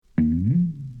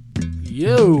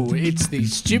Yo, it's the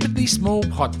Stupidly Small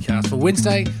podcast for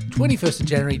Wednesday, 21st of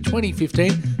January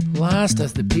 2015. Last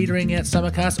as the petering out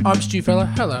summercast. I'm Stu Fella.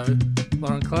 Hello,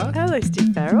 Lauren Clark. Hello,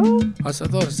 Stu Farrell. I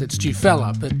thought I said Stu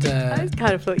Fella, but I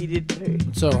kind of thought you did too.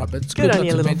 it's all right. But it's Good good on not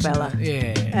you, to little mention fella. that.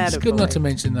 Yeah, it's good Attaboy. not to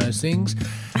mention those things.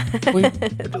 We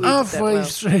halfway well.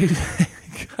 through.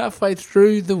 Halfway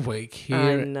through the week I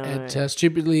here know. at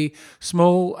Stupidly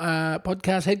Small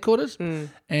podcast headquarters.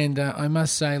 And I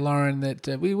must say, Lauren,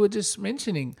 that we were just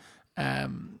mentioning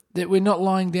that we're not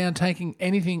lying down taking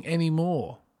anything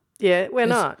anymore. Yeah, we're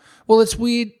not. Well, it's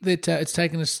weird that it's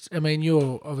taken us, I mean,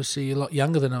 you're obviously a lot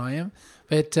younger than I am,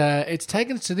 but it's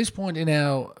taken us to this point in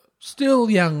our still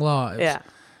young lives. Yeah,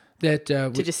 That,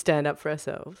 to just stand up for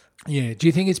ourselves. yeah. Do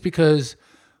you think it's because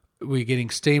we're getting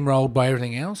steamrolled by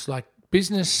everything else, like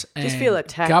business and Just feel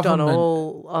attacked government?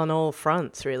 on all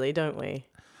fronts, really, don't we?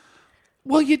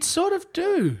 Well, you'd sort of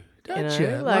do, don't you?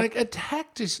 You know, Like, like-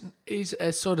 attacked is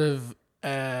a sort of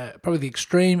probably the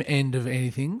extreme end of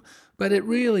anything, but it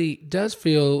really does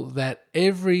feel that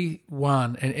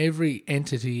everyone and every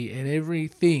entity and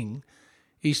everything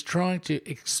is trying to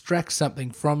extract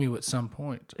something from you at some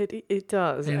point. It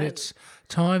does, And it's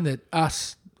time that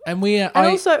us, and we are...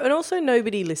 and also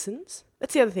nobody listens.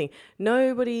 That's the other thing.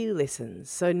 Nobody listens.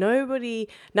 So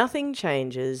nothing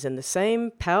changes, and the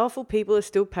same powerful people are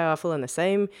still powerful, and the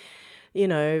same,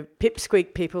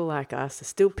 pipsqueak people like us are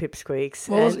still pipsqueaks.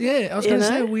 Well, and, I was going to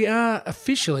say we are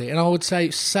officially, and I would say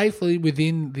safely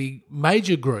within the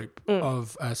major group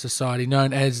of society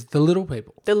known as the little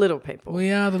people. the little people. We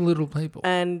are the little people.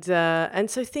 And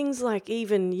so things like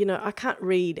even, I can't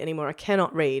read anymore. I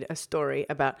cannot read a story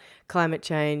about climate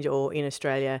change or in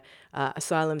Australia,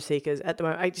 asylum seekers at the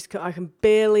moment. I can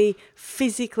barely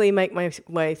physically make my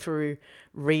way through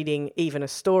reading even a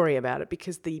story about it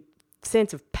because the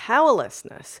sense of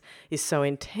powerlessness is so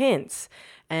intense.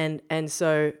 And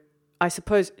so I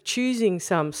suppose choosing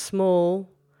some small,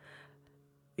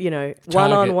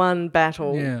 one-on-one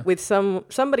battle with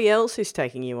somebody else who's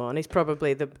taking you on is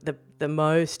probably the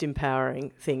most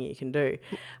empowering thing you can do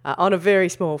on a very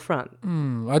small front.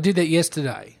 I did that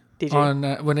yesterday. Did you? On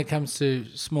when it comes to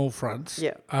small fronts,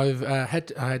 Yeah. I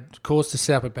had cause to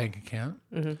set up a bank account,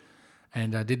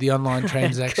 and I did the online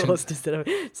transaction.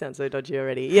 Sounds so dodgy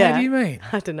already. Yeah. How do you mean?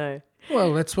 I don't know.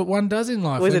 Well, that's what one does in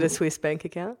life. Was it a Swiss bank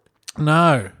account?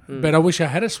 No, but I wish I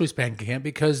had a Swiss bank account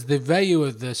because the value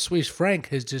of the Swiss franc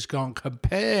has just gone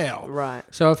kapow. Right.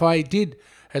 So if I did,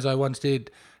 as I once did,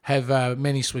 have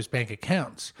many Swiss bank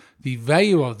accounts, the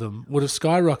value of them would have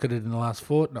skyrocketed in the last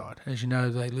fortnight. As you know,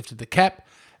 they lifted the cap,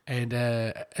 and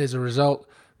as a result,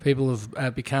 people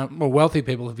have become more wealthy.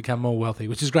 People have become more wealthy,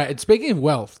 which is great. And speaking of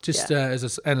wealth, just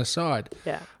as an aside,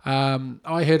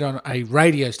 I heard on a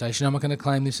radio station. I'm not going to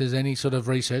claim this as any sort of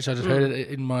research. I just heard it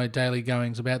in my daily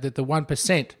goings about that the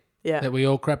 1% that we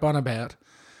all crap on about,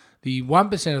 the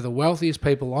 1% of the wealthiest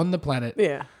people on the planet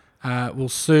will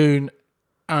soon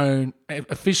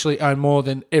officially own more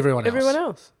than everyone else. Everyone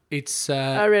else. It's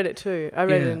I read it too. I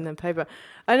read it in the paper.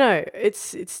 I know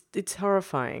it's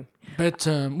horrifying. but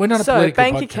we're not a So political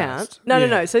bank podcast. account.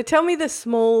 No. So tell me the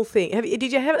small thing.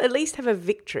 Did you at least have a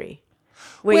victory?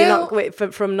 Where you're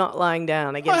not from not lying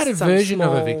down against I had a some version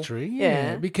small, of a victory,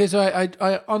 because I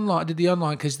did the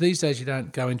online, because these days you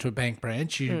don't go into a bank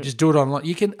branch, you just do it online.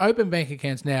 You can open bank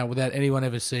accounts now without anyone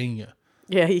ever seeing you.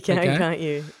 Yeah, you can, Okay. can't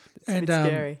you? It's a bit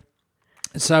scary.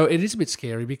 So it is a bit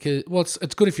scary because, well,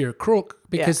 it's good if you're a crook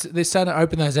because they're starting to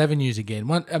open those avenues again.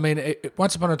 Once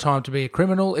upon a time, to be a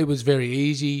criminal, it was very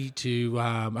easy to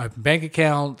open bank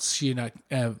accounts,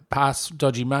 pass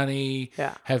dodgy money,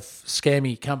 have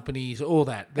scammy companies, all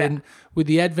that. Then with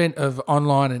the advent of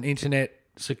online and internet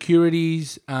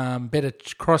securities, better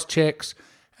cross checks,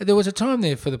 there was a time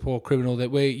there for the poor criminal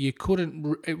where you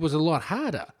couldn't. It was a lot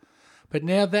harder, but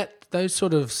now that those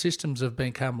sort of systems have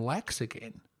become lax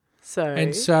again. So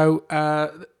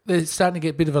they're starting to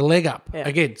get a bit of a leg up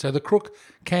again. So the crook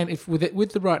can, if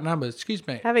with the right numbers. Excuse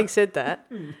me. Having said that,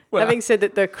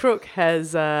 the crook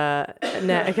has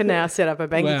can now set up a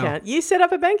bank account. You set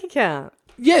up a bank account.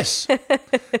 Yes.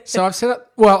 So I've set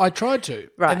up. Well, I tried to.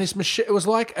 Right. And this machine. It was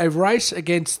like a race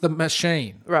against the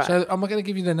machine. Right. So I'm not going to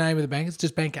give you the name of the bank. It's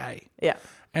just Bank A. Yeah.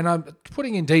 And I'm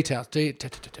putting in details. Tap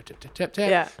tap tap tap tap tap tap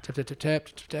Yeah. tap tap tap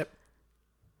tap tap.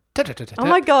 Oh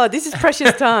my God, this is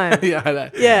precious time. Yeah, I know.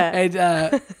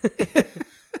 Yeah.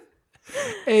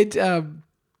 And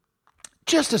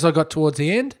just as I got towards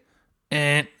the end,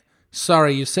 and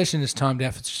sorry, your session is timed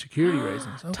out for security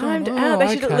reasons. Timed out.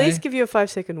 They should at least give you a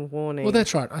 5-second warning. Well,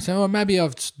 that's right. I said, maybe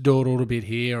I've dawdled a bit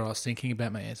here. Or I was thinking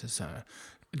about my answers. So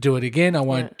do it again. I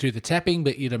won't do the tapping,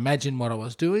 but you'd imagine what I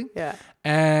was doing. Yeah.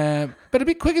 But a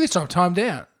bit quicker this time, timed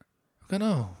out. I'm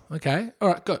going, oh, okay. All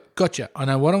right, gotcha. I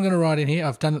know what I'm going to write in here.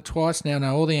 I've done it twice now. I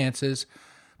know all the answers.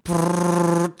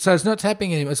 So it's not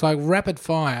tapping anymore. It's like rapid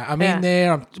fire. I'm in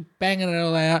there. I'm banging it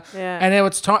all out. Yeah. And now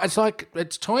it's like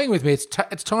it's toying with me. It's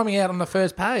timing out on the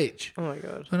first page. Oh, my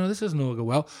God. I know this doesn't all go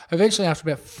well. Eventually, after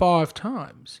about 5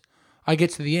 times, I get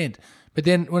to the end. But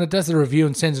then when it does the review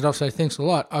and sends it off, so thanks a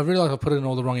lot, I realised I put in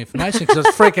all the wrong information because I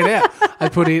was freaking out. I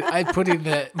put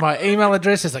in my email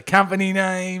address as a company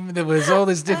name. There was all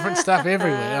this different stuff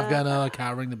everywhere. I've gone, I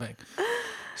can't ring the bank.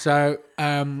 So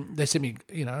they sent me,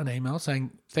 an email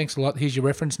saying, thanks a lot. Here's your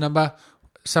reference number.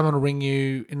 Someone will ring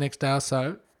you in the next day or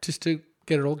so just to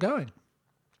get it all going.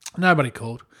 Nobody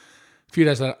called. A few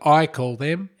days later, I called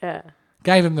them. Yeah.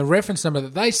 Gave them the reference number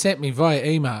that they sent me via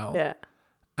email.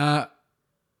 Yeah.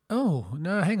 Oh,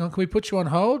 no, hang on. Can we put you on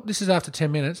hold? This is after 10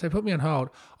 minutes. They put me on hold.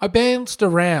 I bounced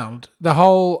around the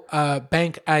whole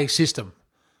Bank A system.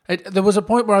 There was a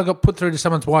point where I got put through to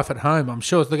someone's wife at home, I'm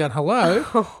sure. So they're going, hello.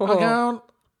 I'm going,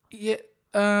 yeah,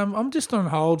 I'm just on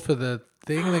hold for the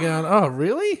thing. And they're going, oh,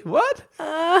 really? What?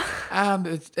 And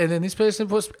then this person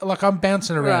puts, like I'm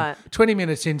bouncing around. Right. 20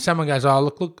 minutes in, someone goes, oh,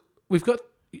 look,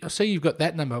 I see you've got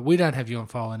that number. We don't have you on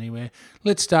file anywhere.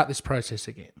 Let's start this process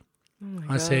again.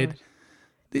 I said,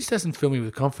 this doesn't fill me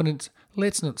with confidence.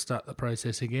 Let's not start the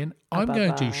process again. I'm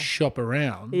going to shop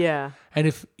around. Yeah. And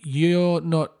if you're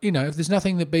not, if there's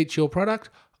nothing that beats your product,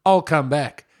 I'll come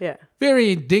back. Yeah.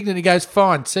 Very indignant. He goes,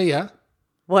 fine, see ya.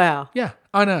 Wow. Yeah,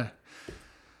 I know.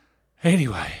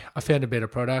 Anyway, I found a better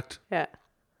product. Yeah.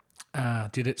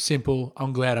 Did it simple.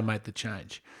 I'm glad I made the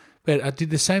change. But I did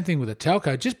the same thing with a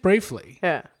telco, just briefly.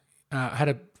 Yeah. Had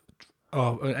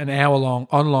an hour-long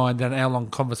online, then an hour-long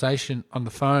conversation on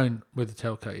the phone with the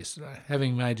telco yesterday,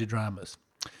 having major dramas.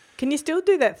 Can you still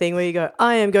do that thing where you go,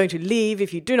 I am going to leave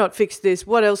if you do not fix this?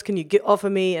 What else can you offer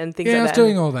me and things like that? Yeah, I was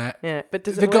doing all that. Yeah, but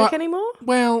does it work anymore?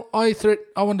 Well, I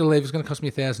wanted to leave. It was going to cost me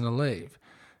 $1,000 to leave.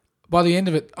 By the end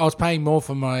of it, I was paying more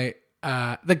for my...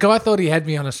 the guy thought he had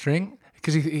me on a string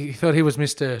because he thought he was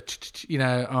Mr.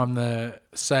 I'm the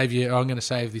saviour. I'm going to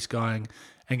save this guy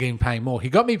and get him paying more. He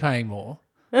got me paying more.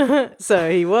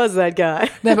 So he was that guy.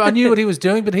 No, but I knew what he was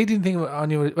doing, but he didn't think I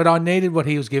knew it. But I needed what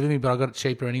he was giving me, but I got it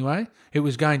cheaper anyway. It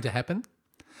was going to happen,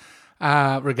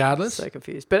 regardless. So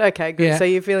confused. But okay, good. Yeah. So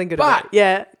you're feeling good about it.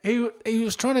 Yeah. He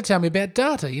was trying to tell me about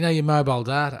data, your mobile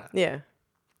data. Yeah.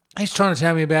 He's trying to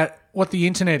tell me about what the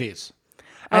internet is.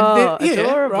 And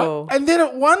adorable. Right? And then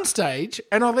at one stage,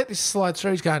 and I let this slide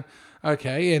through, he's going,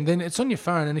 okay, and then it's on your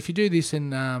phone, and if you do this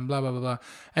and blah, blah, blah, blah.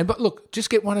 But look, just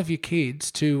get one of your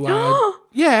kids to,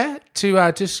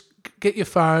 just get your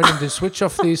phone and to switch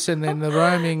off this and then the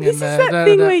roaming. This is that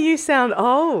thing where you sound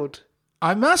old.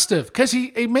 I must have, because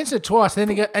he mentioned it twice,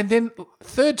 and then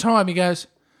third time he goes,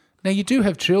 now you do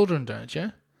have children, don't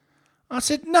you? I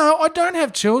said, no, I don't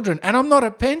have children, and I'm not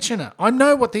a pensioner. I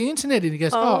know what the internet is. He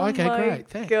goes, oh okay, great,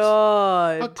 thanks.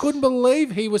 God. I couldn't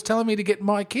believe he was telling me to get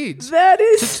my kids That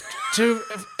is... to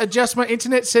adjust my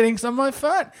internet settings on my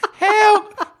phone.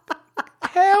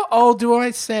 How old do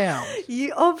I sound?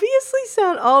 You obviously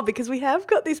sound old because we have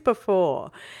got this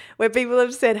before where people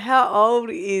have said, how old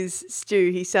is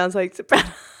Stu? He sounds like it's about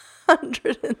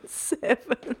 107.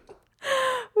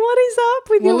 What is up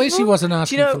with you? Well, at least he wasn't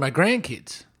asking for my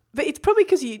grandkids. But it's probably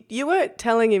because you weren't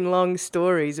telling him long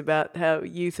stories about how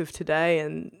youth of today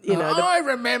and, I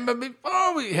remember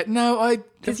before we had... No,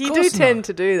 because you do tend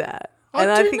to do that.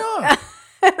 I do not.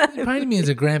 You painted me as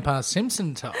a Grandpa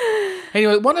Simpson type.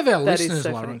 Anyway, one of our listeners,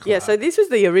 Lauren Clark. Yeah, so this was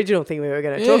the original thing we were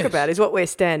going to talk about, is what we're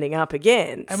standing up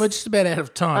against. And we're just about out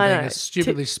of time being a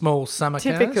stupidly small summer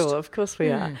Typical, cast. of course we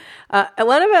are.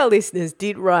 One of our listeners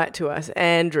did write to us,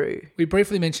 Andrew. We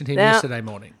briefly mentioned him yesterday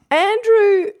morning.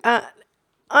 Andrew,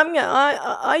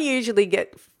 I usually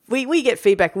get... We get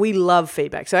feedback. We love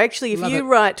feedback. So actually, if you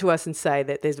write to us and say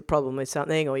that there's a problem with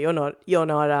something, or you're not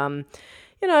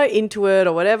into it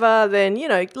or whatever, then,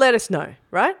 let us know,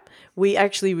 right? We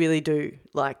actually really do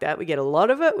like that. We get a lot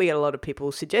of it. We get a lot of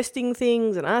people suggesting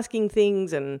things and asking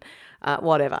things and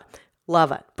whatever.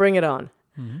 Love it. Bring it on.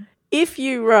 Mm-hmm. If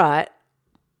you write,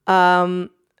 g'day,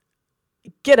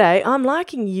 I'm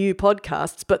liking you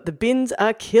podcasts, but the bins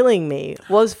are killing me.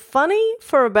 Was funny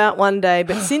for about one day,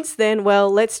 but since then, well,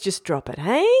 let's just drop it,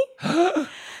 hey?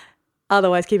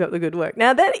 Otherwise, keep up the good work.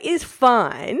 Now, that is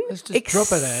fine. Let's just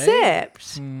drop it, hey?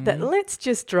 Except that let's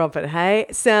just drop it, hey,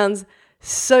 sounds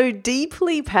so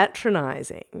deeply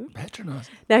patronising.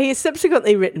 Patronising? Now, he has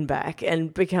subsequently written back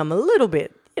and become a little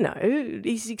bit,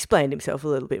 he's explained himself a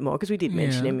little bit more because we did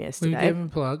mention him yesterday. We gave him a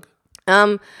plug.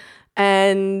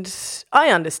 And I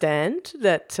understand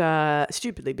that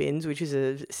Stupidly Bins, which is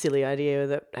a silly idea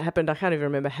that happened, I can't even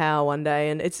remember how, one day,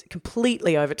 and it's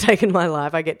completely overtaken my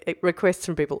life. I get requests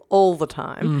from people all the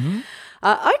time. Mm-hmm.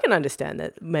 I can understand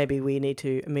that maybe we need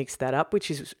to mix that up,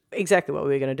 which is exactly what we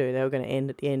were going to do. They were going to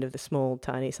end at the end of the small,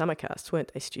 tiny summercasts,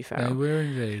 weren't they, Stu Farrell? They were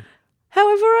indeed.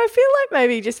 However, I feel like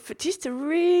maybe just to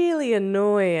really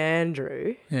annoy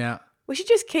Andrew, Yeah. we should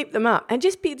just keep them up and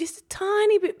just be just a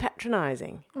tiny bit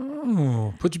patronising.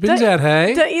 Oh, put your bins out,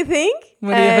 hey? Don't you think?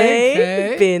 What do you think?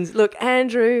 Hey? Bins. Look,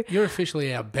 Andrew, You're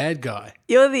officially our bad guy.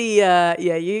 you're the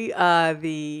you are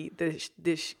the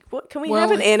what? Can we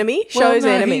have an enemy? Well, Show's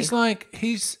no, enemy.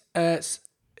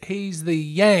 He's the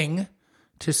yang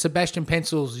to Sebastian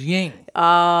Pencil's yin.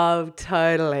 Oh,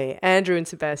 totally. Andrew and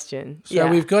Sebastian. So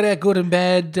we've got our good and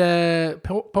bad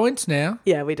points now.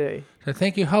 Yeah, we do. So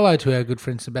thank you. Hello to our good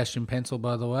friend Sebastian Pencil,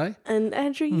 by the way. And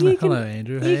Andrew, you can, hello,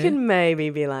 Andrew. you Hey. can maybe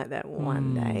be like that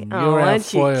one day. you're our aren't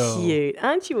foil. you cute?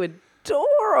 Aren't you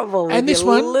adorable? And with this your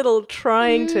one, little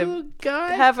trying to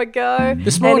have a go.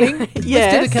 This morning, Anyway, let's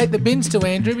yes. dedicate the bins to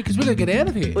Andrew because we're going to get out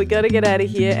of here. We got to get out of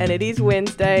here, and it is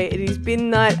Wednesday. It is bin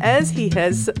night, as he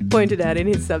has pointed out in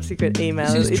his subsequent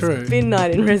emails. This is it's true. bin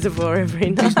night in Reservoir every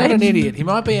night. He's not an idiot. He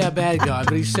might be our bad guy,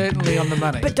 but he's certainly on the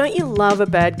money. But don't you love a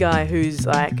bad guy who's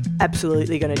like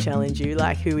absolutely going to challenge you,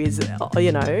 like who is,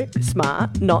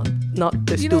 smart, not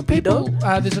the you know, stupid people,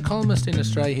 dog? there's a columnist in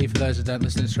Australia here, for those that don't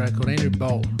listen to Australia, called Andrew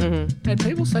Bolt. Mm-hmm. And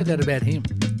people say that about him.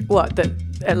 What? That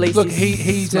at least Look,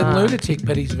 he's smart. a lunatic,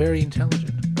 but he's very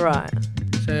intelligent. Right.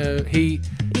 So he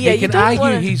you can don't argue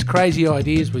wanna- his crazy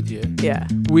ideas with you. Yeah.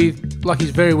 With like he's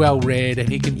very well read and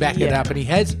he can back it Yeah. up and he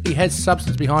has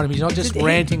substance behind him. He's not just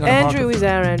ranting on a Andrew microphone. is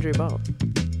our Andrew Bolt.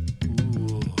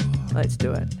 Let's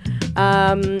do it.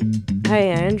 Hey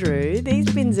Andrew, these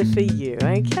bins are for you,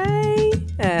 okay?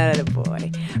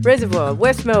 Attaboy. Reservoir,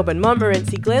 West Melbourne,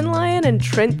 Montmorency, Glenlyon and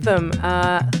Trentham.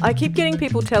 I keep getting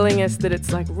people telling us that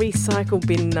it's like recycle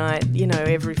bin night,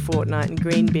 every fortnight, and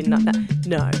green bin night.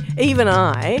 No, even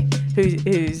I,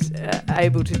 who's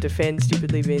able to defend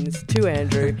Stupidly Bins to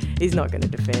Andrew, is not going to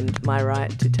defend my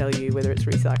right to tell you whether it's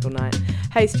recycle night.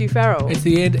 Hey Stu Farrell. It's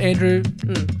the end, Andrew.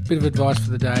 Bit of advice for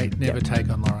the day. Never take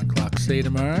on Lauren Clark. See you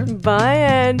tomorrow. Bye,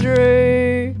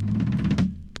 Andrew.